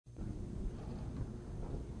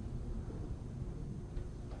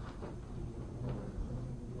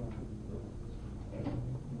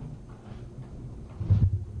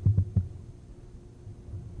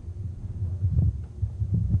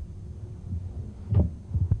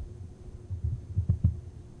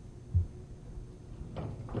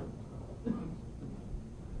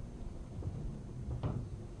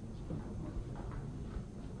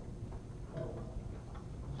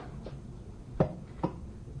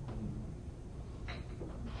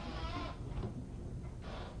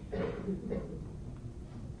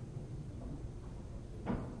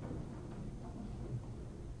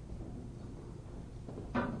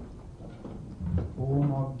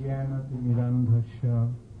Ojanandhasya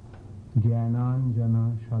Jnananjana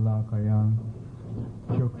Shalakaya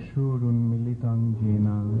Chakshurunmilitam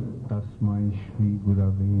Jena Tasmai Shri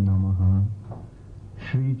Gurave Namaha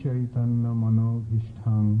Shri Chaitanya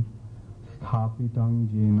Manobhishtham Sthapitam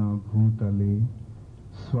Jena Bhutale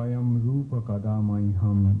Swayam Rupa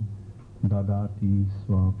Kadamaiham Dadati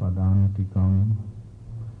Swapadantikam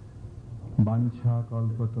Vancha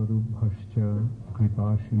Kalpatarubhascha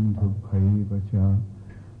Kripasindhubhaivacha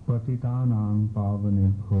Patitanang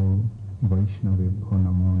Pavanebho Vaishnavebho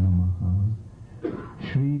Namo Namaha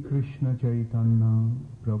Shri Krishna Chaitanya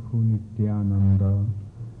Prabhu Nityananda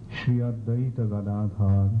Shri Advaita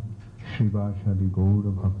Gadadhar Shri Vashadi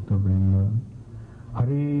Gaura Bhakta Vrinda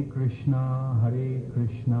Hare Krishna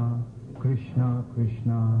Krishna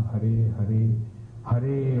Krishna Hare Hare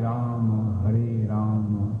Hare Rama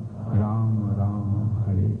Rama Rama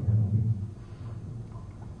Hare Hare.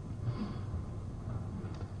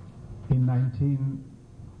 In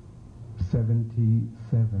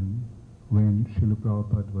 1977, when Srila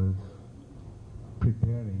Prabhupada was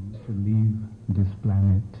preparing to leave this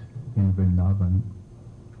planet in Vrindavan,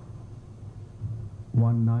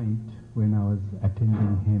 one night when I was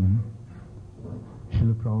attending him,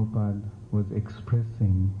 Srila Prabhupada was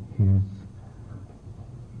expressing his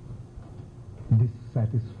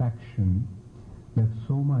dissatisfaction that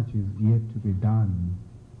so much is yet to be done,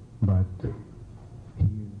 but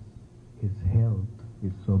his health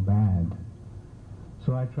is so bad.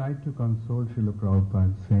 So I tried to console Srila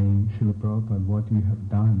Prabhupada, saying, Srila Prabhupada, what you have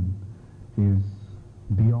done is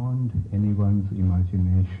beyond anyone's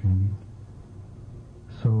imagination.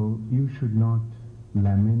 So you should not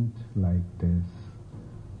lament like this.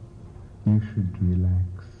 You should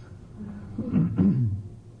relax.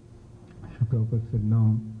 Srila Prabhupada said,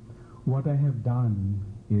 no, what I have done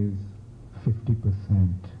is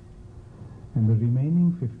 50%. And the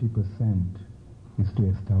remaining 50% is to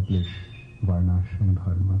establish Varnashram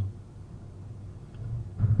Dharma.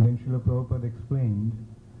 Then Srila Prabhupada explained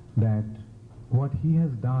that what he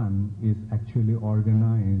has done is actually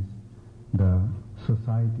organize the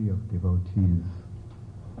society of devotees,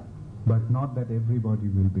 but not that everybody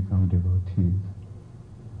will become devotees.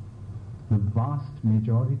 The vast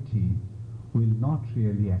majority will not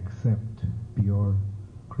really accept pure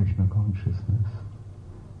Krishna consciousness,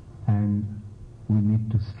 and we need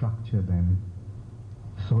to structure them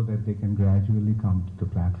so that they can gradually come to the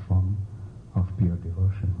platform of pure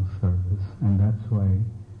devotional service. And that's why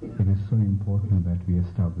it is so important that we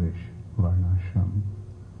establish Varnashram.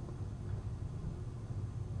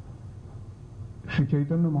 Sri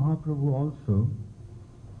Chaitanya Mahaprabhu also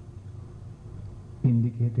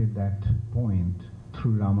indicated that point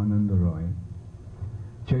through Ramananda Roy.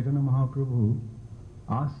 Chaitanya Mahaprabhu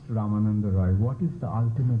asked Ramananda Roy, what is the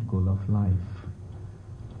ultimate goal of life?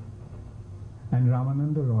 And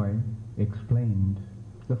Ramananda Roy explained,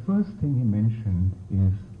 the first thing he mentioned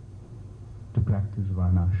is to practice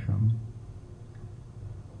Varnashram.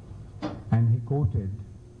 And he quoted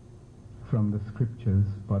from the scriptures,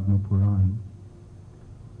 Padma Puran,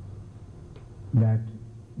 that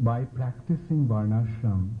by practicing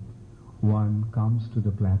Varnashram, one comes to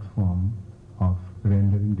the platform of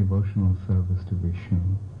rendering devotional service to Vishnu.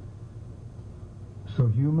 So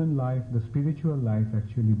human life, the spiritual life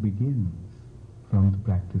actually begins from the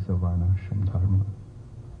practice of Varnashram Dharma.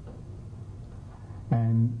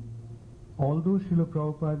 And although Srila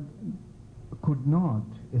Prabhupada could not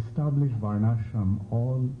establish Varnashram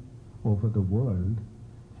all over the world,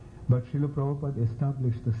 but Srila Prabhupada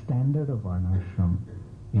established the standard of Varnashram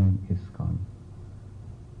in ISKCON.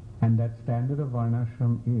 And that standard of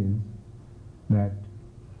Varnashram is that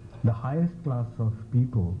the highest class of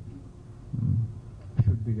people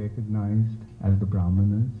should be recognized as the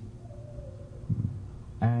Brahmanas,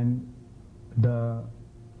 and the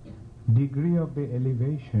degree of the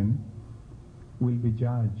elevation will be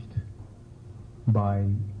judged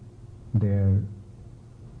by their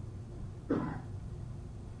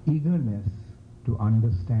eagerness to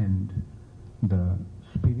understand the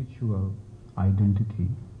spiritual identity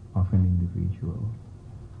of an individual.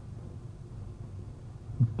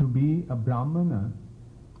 To be a Brahmana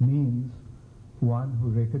means one who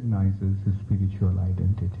recognizes his spiritual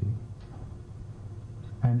identity.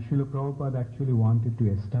 And Srila Prabhupada actually wanted to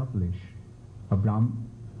establish a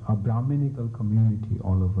Brahminical community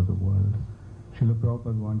all over the world. Srila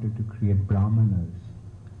Prabhupada wanted to create Brahmanas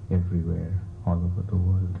everywhere, all over the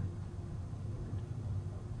world.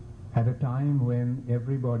 At a time when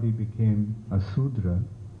everybody became a Sudra,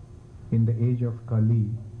 in the age of Kali,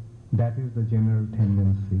 that is the general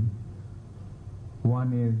tendency.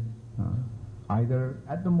 One is either,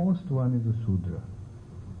 at the most one is a Sudra.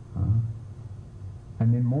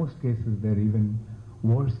 And in most cases they're even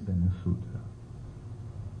worse than a Sudra.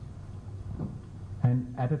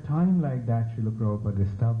 And at a time like that, Srila Prabhupada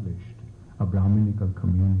established a Brahminical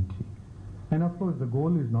community. And of course the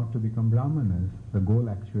goal is not to become Brahmanas. The goal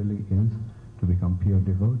actually is to become pure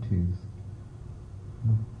devotees.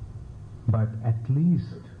 But at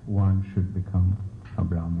least one should become a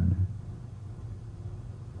Brahmana.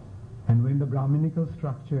 And when the Brahminical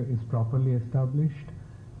structure is properly established,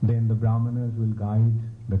 then the Brahmanas will guide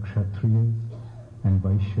the Kshatriyas and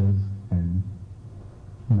Vaishyas, and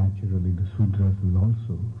naturally the Sudras will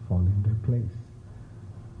also fall in their place.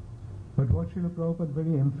 But what Srila Prabhupada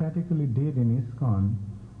very emphatically did in ISKCON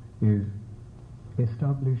is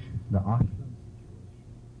establish the ashram situation.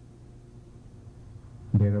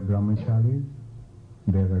 There are brahmacharis,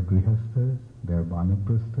 there are grihasthas, there are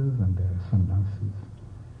vanaprasthas, and there are sannyasis.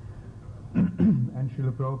 And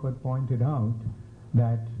Srila Prabhupada pointed out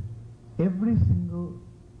that every single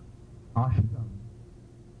ashram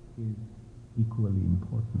is equally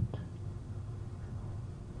important.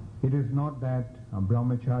 It is not that a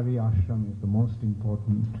brahmachari ashram is the most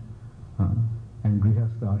important and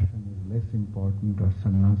grihastha ashram is less important, or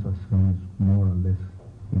sannyas ashram is more or less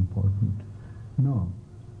important. No.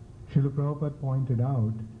 Srila Prabhupada pointed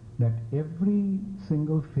out that every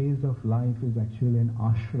single phase of life is actually an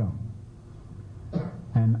ashram.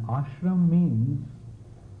 And ashram means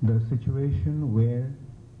the situation where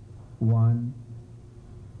one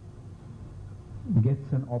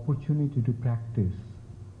gets an opportunity to practice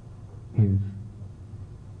his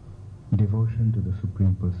devotion to the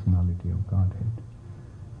Supreme Personality of Godhead.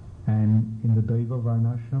 And in the Daiva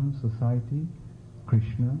Varnashram society,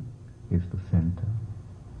 Krishna is the center.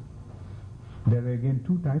 There are again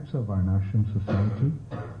two types of Varnashram society,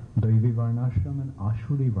 Daivi Varnashram and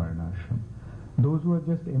Ashuri Varnashram. Those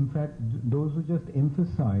who just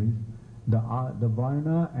emphasize the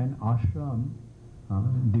Varna and Ashram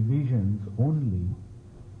divisions only,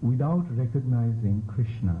 without recognizing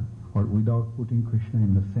Krishna or without putting Krishna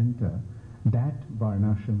in the center, that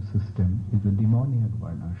Varnashram system is a demoniac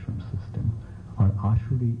Varnashram system, or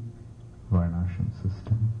Ashuri Varnashram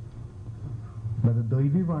system. But the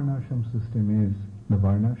Daivi Varnashram system is the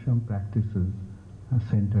Varnashram practices are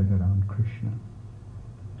centered around Krishna.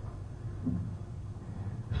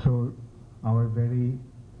 So our very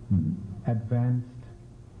advanced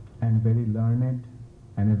and very learned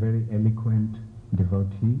and a very eloquent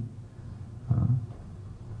devotee,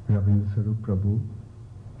 Ravindra Prabhu,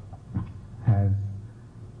 has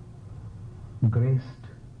graced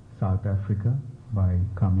South Africa by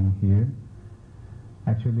coming here.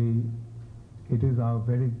 Actually, it is our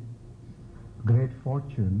very great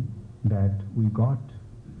fortune that we got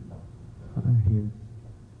His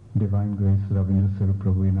Divine Grace Ravindra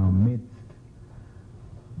Prabhu in our midst,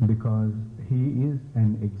 because he is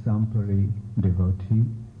an exemplary devotee,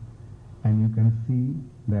 and you can see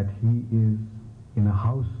that he is in a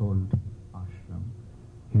household ashram.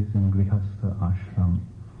 He is in Grihastha ashram.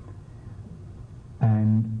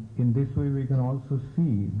 And in this way we can also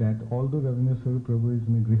see that although Ravindra Prabhu is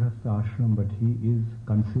in a Grihastha ashram, but he is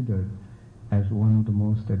considered as one of the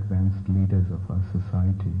most advanced leaders of our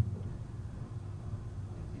society.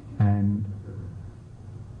 And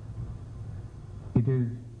it is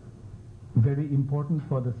very important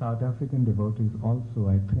for the South African devotees also,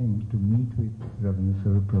 I think, to meet with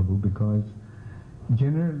Ravindra Prabhu, because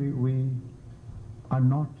generally we are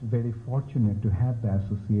not very fortunate to have the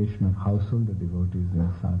association of householder devotees in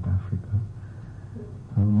South Africa.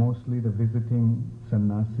 Mostly the visiting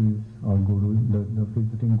sannyasis or gurus, the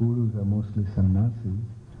visiting gurus are mostly sannyasis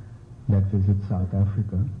that visit South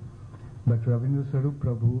Africa. But Ravindra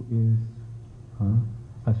Prabhu is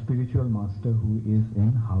a spiritual master who is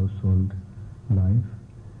in household life.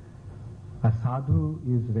 A sadhu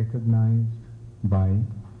is recognized by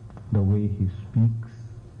the way he speaks.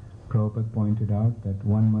 Prabhupada pointed out that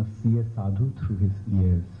one must see a sadhu through his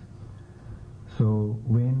ears. So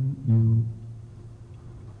when you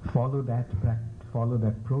follow that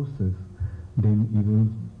process, then you will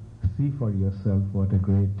see for yourself what a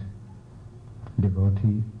great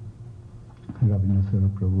devotee Ravindra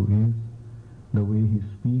Prabhu is. The way he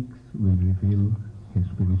speaks will reveal his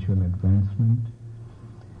spiritual advancement.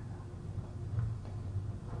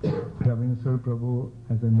 Ravindra Prabhu,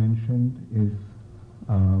 as I mentioned, is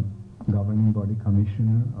governing body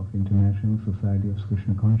commissioner of International Society of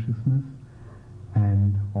Krishna Consciousness,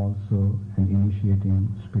 and also an initiating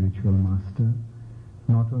spiritual master.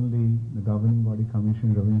 Not only the governing body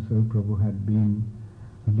commissioner, Ravindra Prabhu had been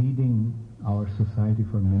leading our society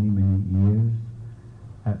for many, many years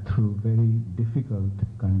through very difficult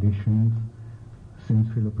conditions, since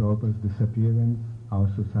Srila Prabhupada's disappearance, our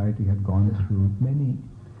society had gone through many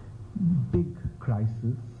big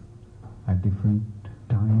crises at different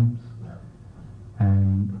times,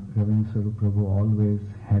 and Ravindra Swarup Prabhu always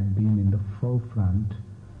had been in the forefront,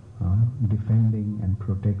 defending and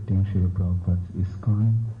protecting Srila Prabhupada's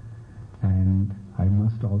ISKCON. And I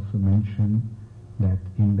must also mention that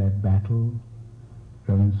in that battle,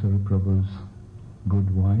 Ravindra Swarup Prabhu's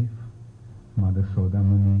good wife, Mother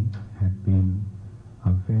Sodamani, had been a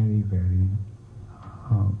very, very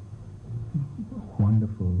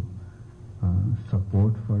wonderful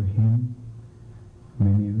support for him.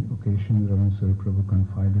 Many occasions Ravindra Swarup Prabhu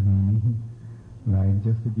confided in me. Right,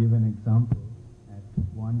 just to give an example, at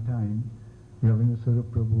one time Ravindra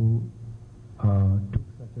Swarup Prabhu took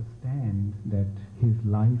such a stand that his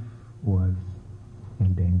life was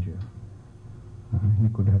in danger. He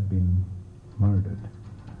could have been murdered.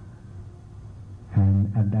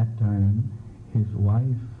 And at that time, his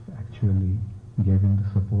wife actually gave him the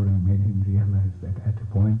support and made him realize that at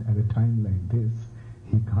a time like this,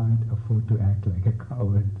 he can't afford to act like a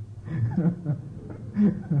coward.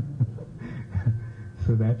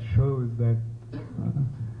 So that shows that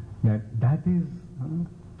that is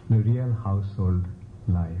the real household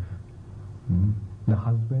life. The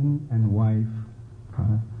husband and wife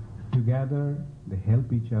together, they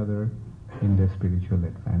help each other in their spiritual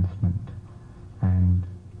advancement, and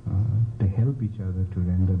they help each other to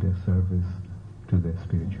render their service to their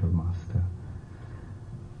spiritual master.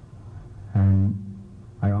 And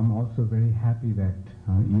I am also very happy that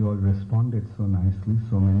you all responded so nicely.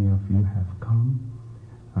 So many of you have come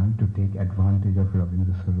to take advantage of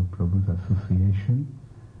Ravindra Swarup Prabhu's association.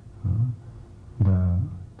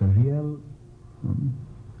 The real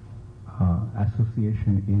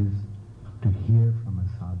association is to hear from a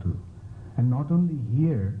sadhu, and not only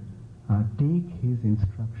hear, take his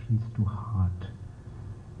instructions to heart.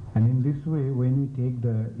 And in this way, when we take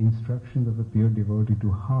the instructions of a pure devotee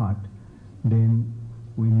to heart, then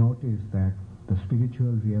we notice that the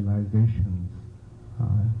spiritual realizations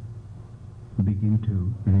begin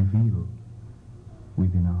to reveal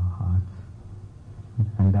within our hearts.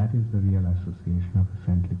 And that is the real association of a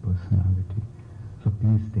saintly personality. So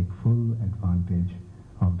please take full advantage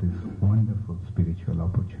of this wonderful spiritual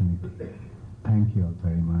opportunity. Thank you all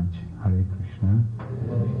very much. Hare Krishna.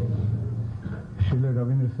 Srila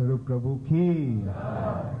Ravindra Swarup Prabhu ki,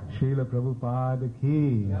 Srila Prabhupada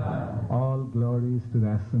ki, all glories to the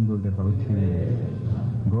assembled devotees.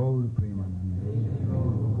 Gaur Premananda.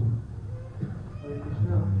 Hare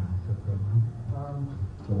Krishna.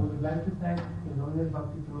 I would like to thank His Holiness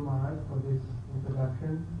Bhakti Prabhu Maharaj for this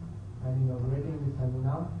introduction and inaugurating the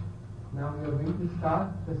seminar. Now we are going to start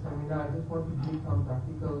the seminar. I just want to give some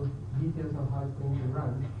practical details of how it's going to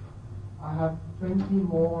run. I have 20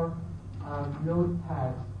 more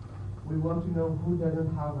notepads. We want to know who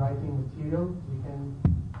doesn't have writing material. We can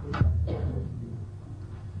take that to you.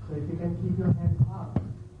 So if you can keep your hand up,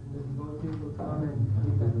 and the devotees will come and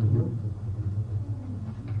give that to you.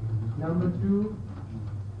 Number 2,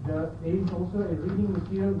 there is also a reading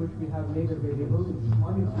material which we have made available. It's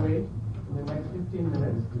on its way in the next 15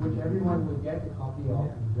 minutes, which everyone will get a copy of.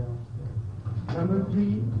 Number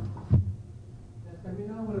 3, the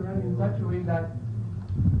seminar will run in such a way that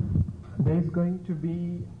there is going to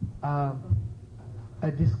be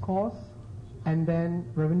a discourse, and then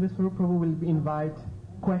Ravindra Swarup Prabhu will invite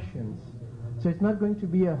questions. So it's not going to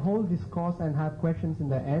be a whole discourse and have questions in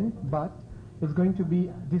the end, but it's going to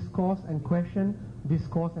be discourse and question,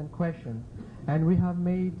 discourse and question. And we have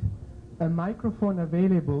made a microphone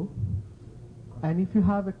available, and if you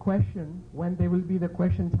have a question, when there will be the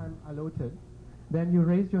question time allotted, then you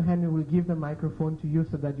raise your hand and we'll give the microphone to you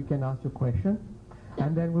so that you can ask your question.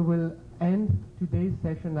 And then we will end today's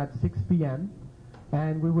session at 6 p.m.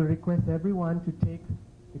 and we will request everyone to take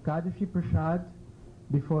the Ekadashi Prasad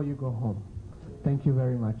before you go home. Thank you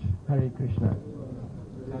very much. Hare Krishna.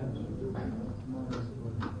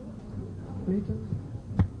 Please.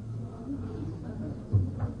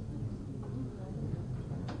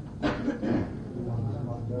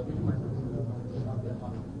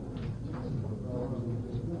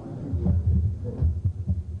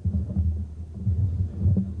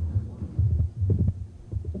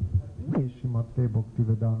 Shrimate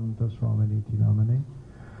Bhaktivedanta Swaminiti Namane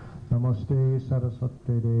Namaste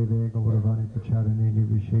Saraswate Deve Gauravani Pacharane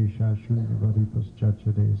Nivishesha Shunyavadi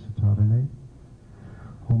Paschachade Satarane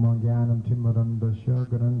Homagyanam Timmarandasya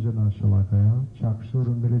Garanjana Shalakaya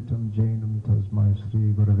Chakshuram Militam Jainam Tasmai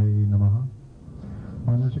Sri Gurave Namaha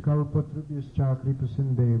Manasakalapatrubhyascha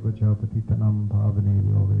Kripasindeva Japatitanam Bhavane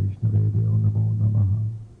Vaishnavebhyo Namo Namaha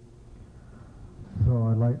So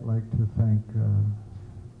I'd like to thank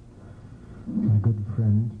my good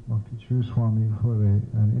friend Bhakti Churu Swami for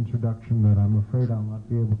an introduction that I'm afraid I'll not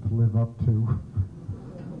be able to live up to.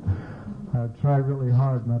 I try really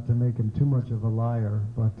hard not to make him too much of a liar,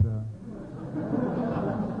 but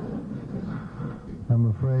I'm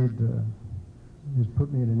afraid he's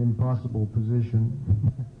put me in an impossible position.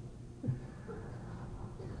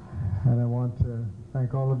 And I want to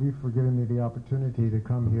thank all of you for giving me the opportunity to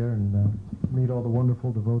come here and meet all the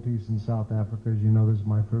wonderful devotees in South Africa. As you know, this is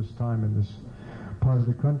my first time in this part of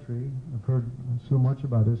the country. I've heard so much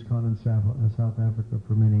about ISKCON in South Africa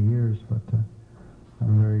for many years, but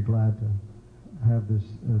I'm very glad to have this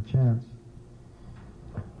chance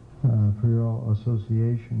for your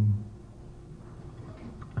association.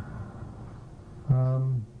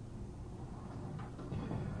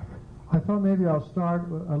 I thought maybe I'll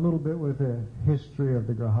start a little bit with the history of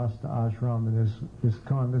the Grihastha Ashram in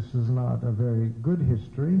ISKCON. This is not a very good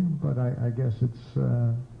history, but I guess it's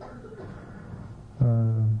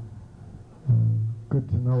good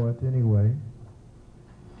to know it anyway.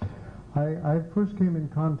 I first came in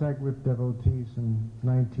contact with devotees in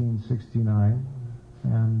 1969,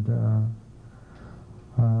 and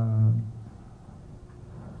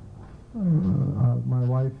my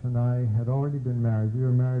wife and I had already been married. We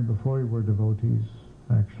were married before we were devotees,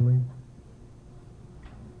 actually.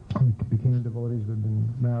 We became devotees. We'd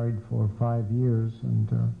been married for 5 years,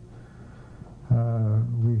 and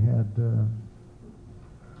we had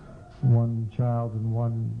one child and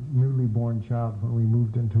one newly born child when we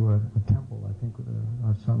moved into a temple. I think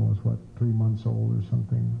our son was, 3 months old or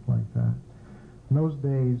something like that. In those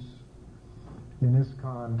days, in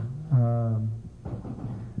ISKCON,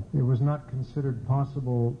 it was not considered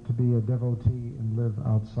possible to be a devotee and live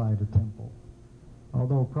outside a temple.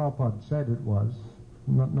 Although Prabhupada said it was,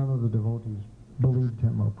 none of the devotees believed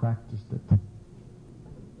him or practiced it.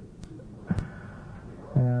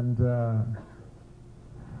 And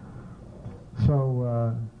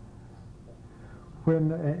so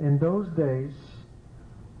when in those days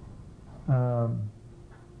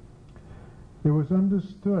it was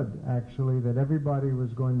understood actually that everybody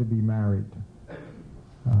was going to be married.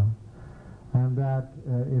 And that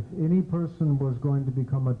if any person was going to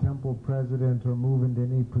become a temple president or move into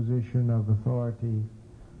any position of authority,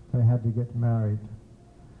 they had to get married.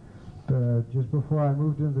 Just before I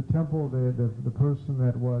moved into the temple, the person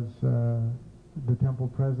that was the temple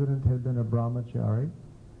president had been a brahmachari,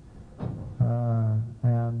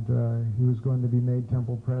 and he was going to be made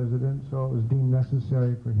temple president, so it was deemed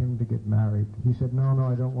necessary for him to get married. He said, no,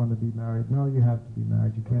 I don't want to be married. No, you have to be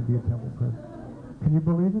married. You can't be a temple president. Can you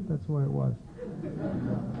believe it? That's the way it was.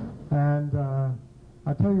 And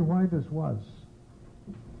I'll tell you why this was.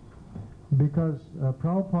 Because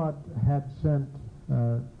Prabhupada had sent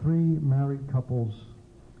 3 married couples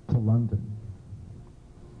to London.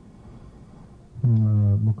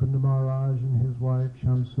 Mukunda Maharaj and his wife,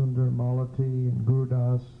 Shamsundar, Malati, and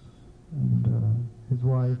Gurudas, and his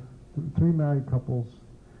wife. 3 married couples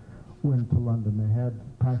went to London. They had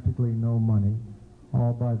practically no money.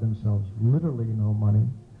 All by themselves, literally no money.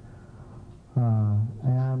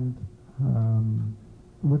 And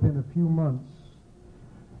within a few months,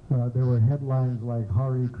 there were headlines like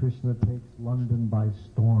Hare Krishna takes London by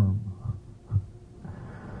storm.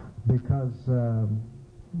 Because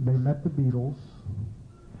they met the Beatles,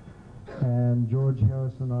 and George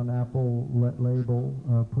Harrison on Apple label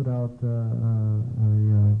put out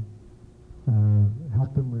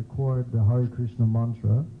helped them record the Hare Krishna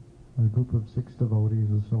mantra. A group of 6 devotees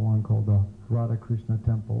and so on called the Radha Krishna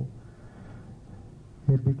Temple.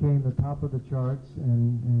 It became the top of the charts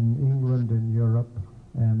in England and Europe,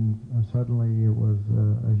 and suddenly it was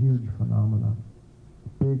a huge phenomenon.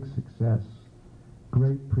 Big success,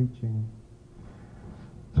 great preaching.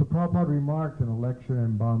 So Prabhupada remarked in a lecture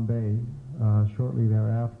in Bombay shortly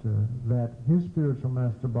thereafter that his spiritual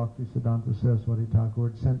master Bhaktisiddhanta Saraswati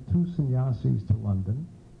Thakur sent 2 sannyasis to London.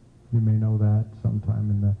 You may know that sometime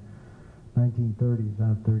in the 1930s,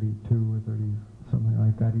 32 or 30, something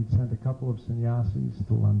like that. He'd sent a couple of sannyasis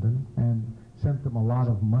to London and sent them a lot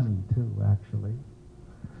of money too, actually.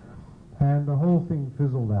 And the whole thing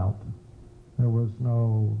fizzled out. There was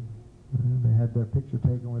no, they had their picture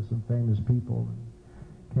taken with some famous people and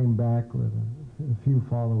came back with a few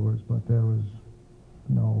followers, but there was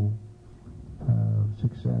no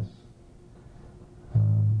success.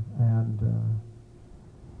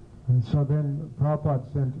 And so then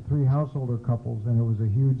Prabhupada sent 3 householder couples, and it was a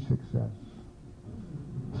huge success.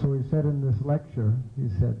 So he said in this lecture, he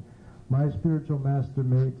said, my spiritual master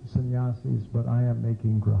made sannyasis, but I am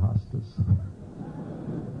making grihasthas.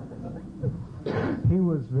 he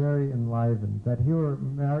was very enlivened, that here were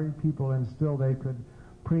married people and still they could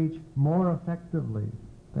preach more effectively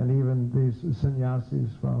than even these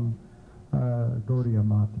sannyasis from Gaudiya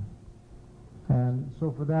Mata. And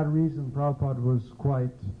so for that reason, Prabhupada was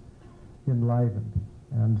quite enlivened.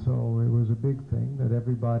 And so it was a big thing that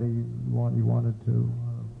everybody wanted to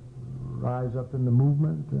rise up in the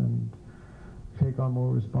movement and take on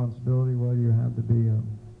more responsibility. Well, you had to be a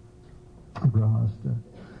Grihastha.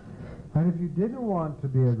 And if you didn't want to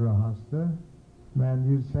be a Grihastha, then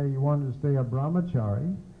you'd say you wanted to stay a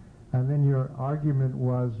brahmachari, and then your argument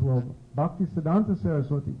was, well, Bhaktisiddhanta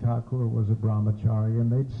Saraswati Thakur was a brahmachari,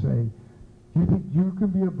 and they'd say, you think you can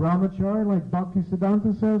be a brahmachari like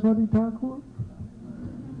Bhaktisiddhanta Saraswati Thakur?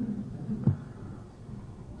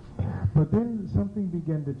 But then something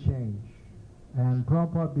began to change, and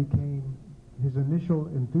Prabhupada his initial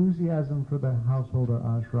enthusiasm for the householder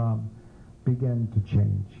ashram began to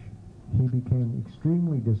change. He became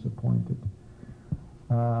extremely disappointed.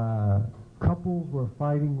 Couples were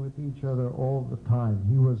fighting with each other all the time.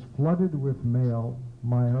 He was flooded with mail.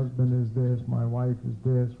 My husband is this, my wife is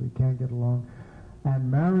this, we can't get along.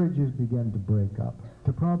 And marriages began to break up.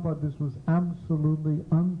 To Prabhupada, this was absolutely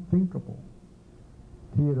unthinkable.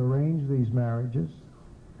 He had arranged these marriages,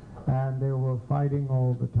 and they were fighting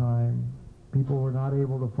all the time. People were not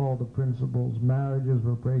able to follow the principles. Marriages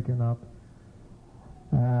were breaking up.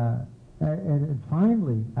 And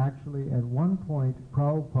finally, actually, at one point,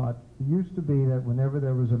 Prabhupada, it used to be that whenever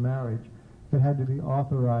there was a marriage, it had to be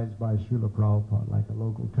authorized by Srila Prabhupada, like a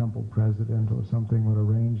local temple president or something would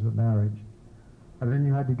arrange the marriage. And then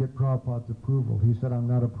you had to get Prabhupada's approval. He said, I'm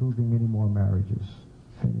not approving any more marriages.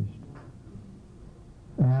 Finished.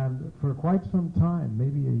 And for quite some time,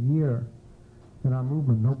 maybe a year, in our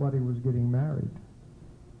movement, nobody was getting married.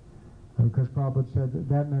 Because Prabhupada said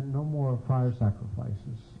that meant no more fire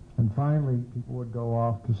sacrifices. And finally, people would go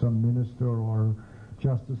off to some minister or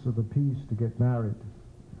justice of the peace to get married.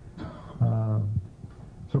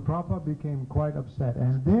 So Prabhupada became quite upset.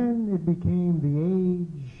 And then it became the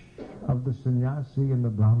age of the sannyasi and the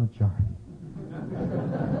brahmachari.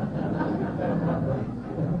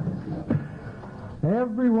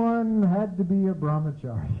 Everyone had to be a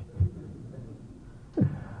brahmachari.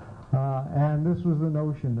 And this was the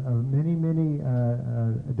notion of many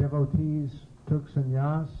devotees took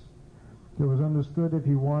sannyas. It was understood if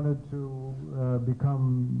you wanted to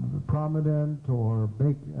become prominent or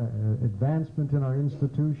make advancement in our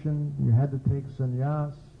institution, you had to take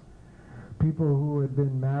sannyas. People who had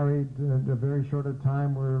been married a very short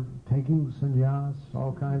time were taking sannyas,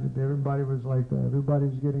 all kinds of, everybody was like that. Everybody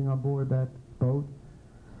was getting on board that boat.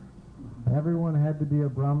 Everyone had to be a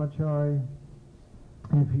brahmachari.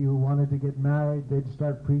 If you wanted to get married, they'd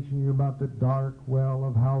start preaching you about the dark well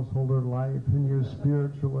of householder life, and your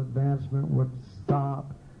spiritual advancement would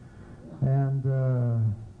stop. And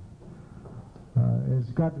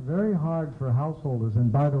it's got very hard for householders,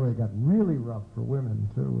 and by the way, it got really rough for women,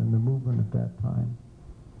 too, in the movement at that time.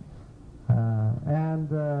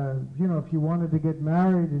 If you wanted to get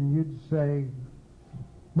married and you'd say,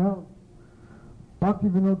 well,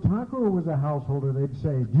 Bhaktivinoda Thakur was a householder, they'd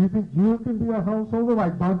say, do you think you can be a householder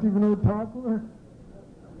like Bhaktivinoda Thakur?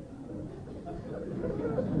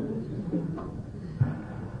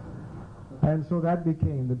 And so that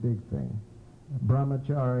became the big thing.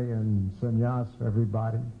 Brahmachari and sannyas for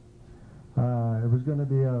everybody. It was going to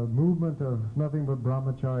be a movement of nothing but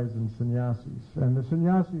brahmacharis and sannyasis. And the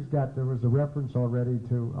sannyasis there was a reference already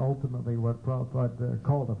to ultimately what Prabhupada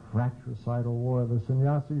called a fratricidal war. The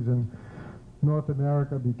sannyasis in North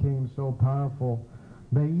America became so powerful,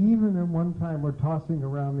 they even at one time were tossing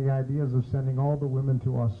around the ideas of sending all the women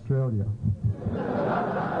to Australia.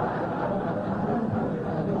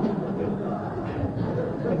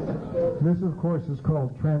 This, of course, is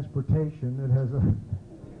called transportation. It has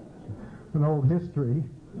an old history,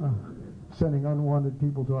 sending unwanted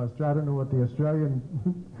people to Australia. I don't know what the Australian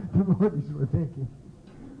devotees were thinking.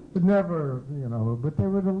 But never, but they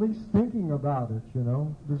were at least thinking about it,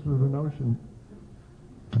 This was the notion.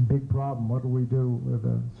 Big problem. What do we do with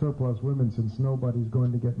surplus women since nobody's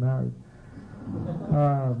going to get married?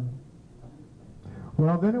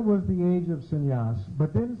 Well, then it was the age of sannyas.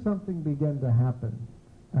 But then something began to happen.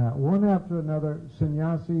 One after another,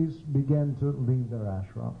 sannyasis began to leave their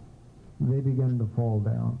ashram. They began to fall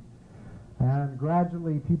down. And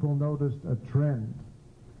gradually people noticed a trend.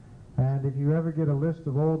 And if you ever get a list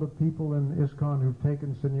of all the people in ISKCON who've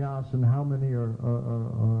taken sannyas and how many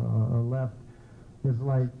are left, it's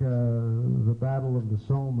like the Battle of the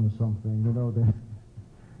Somme or something. The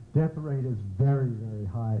death rate is very, very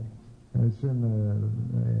high. It's in the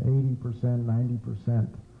 80%, 90%.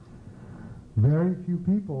 very few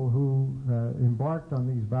people who embarked on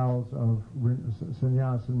these vows of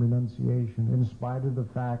sannyas and renunciation, in spite of the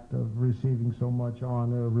fact of receiving so much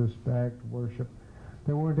honor, respect, worship.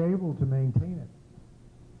 They weren't able to maintain it.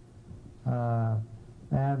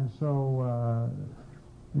 And so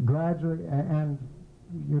gradually, and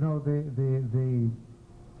you know,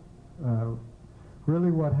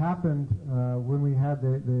 really what happened when we had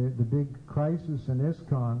the big crisis in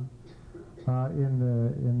ISKCON in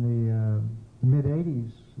the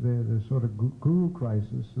mid-'80s, the sort of guru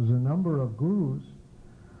crisis, there's a number of gurus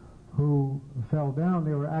who fell down.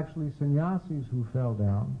 They were actually sannyasis who fell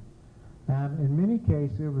down. And in many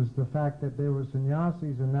cases, it was the fact that they were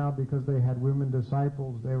sannyasis, and now because they had women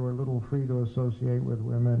disciples, they were a little free to associate with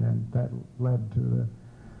women, and that led to the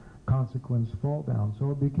consequence fall down.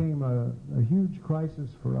 So it became a huge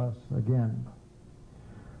crisis for us again.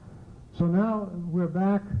 So now we're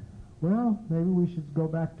back. Well, maybe we should go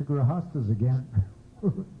back to Grihasthas again.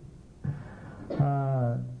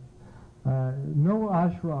 No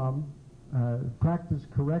ashram practiced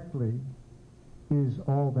correctly is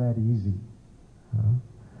all that easy.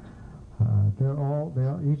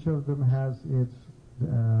 Each of them has its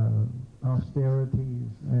austerities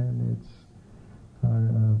and its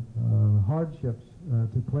hardships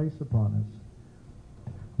to place upon us.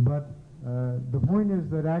 But the point is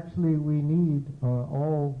that actually we need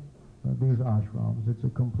all these ashrams. It's a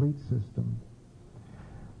complete system.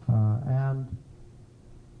 And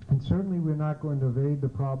certainly we're not going to evade the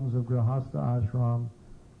problems of Grihastha ashram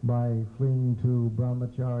by fleeing to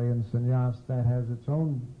brahmacharya and sannyas. That has its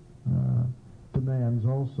own demands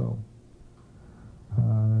also.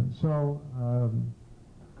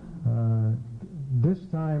 This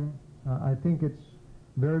time I think it's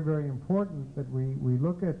very, very important that we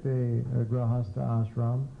look at the Grihastha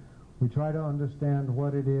ashram. We try to understand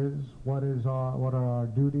what it is, what are our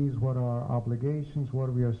duties, what are our obligations,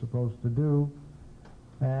 what we are supposed to do,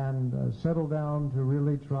 and settle down to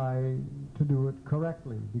really try to do it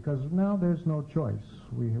correctly. Because now there's no choice.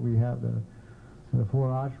 We have the 4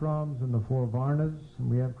 ashrams and the 4 varnas, and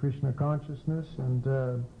we have Krishna consciousness,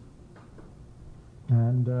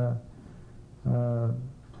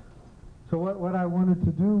 so what I wanted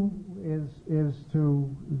to do is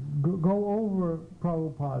to go over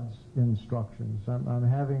Prabhupada's instructions. I'm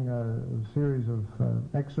having a series of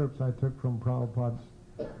excerpts I took from Prabhupada's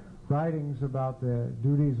writings about the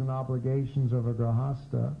duties and obligations of a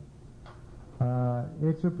Grihastha.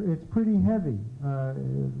 It's pretty heavy.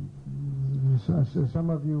 Some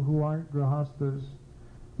of you who aren't Grihasthas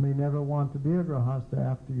may never want to be a Grihastha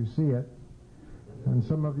after you see it. And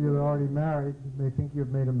some of you are already married, may think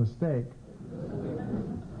you've made a mistake.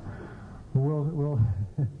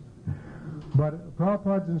 But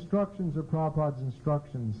Prabhupada's instructions are Prabhupada's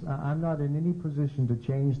instructions. I'm not in any position to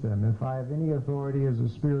change them. If I have any authority as a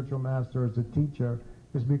spiritual master, as a teacher,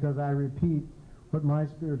 it's because I repeat what my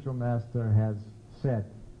spiritual master has said.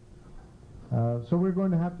 So we're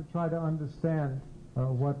going to have to try to understand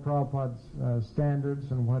what Prabhupada's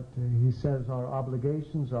standards and what he says our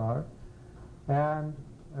obligations are. And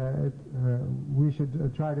we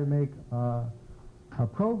should try to make a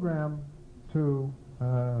program to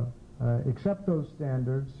accept those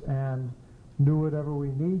standards and do whatever we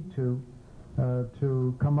need to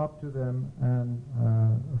come up to them and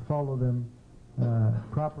follow them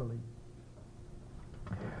properly.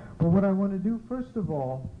 But what I want to do first of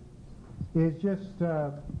all is just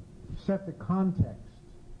set the context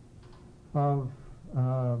of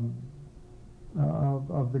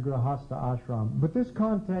the Grihastha ashram. But this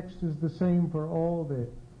context is the same for all the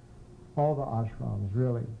ashrams,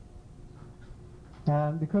 really.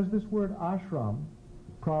 And because this word ashram,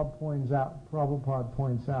 Prabhupada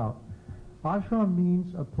points out, ashram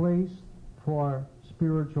means a place for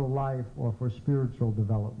spiritual life or for spiritual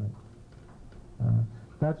development.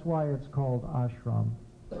 That's why it's called ashram.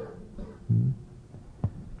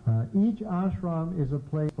 Each ashram is a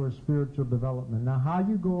place for spiritual development. Now, how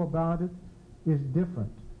you go about it is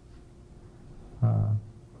different.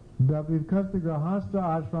 Because the Grihastha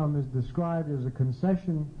ashram is described as a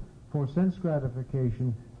concession for sense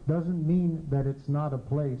gratification, doesn't mean that it's not a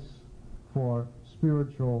place for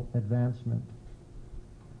spiritual advancement.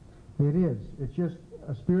 It is. It's just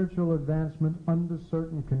a spiritual advancement under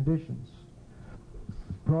certain conditions.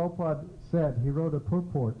 Prabhupada said, he wrote a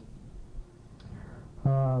purport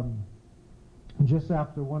just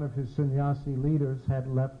after one of his sannyasi leaders had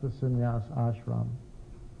left the sannyas ashram.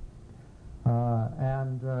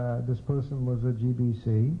 This person was a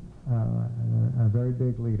GBC, a very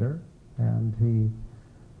big leader, and he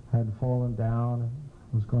had fallen down,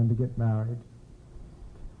 was going to get married.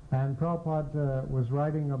 And Prabhupada was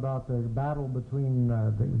writing about the battle between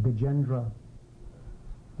the Gajendra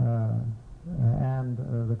and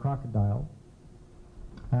the crocodile.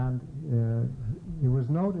 And it was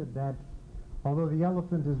noted that although the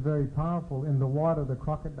elephant is very powerful, in the water the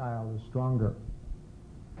crocodile is stronger.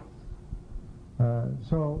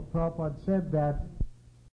 So Prabhupada said that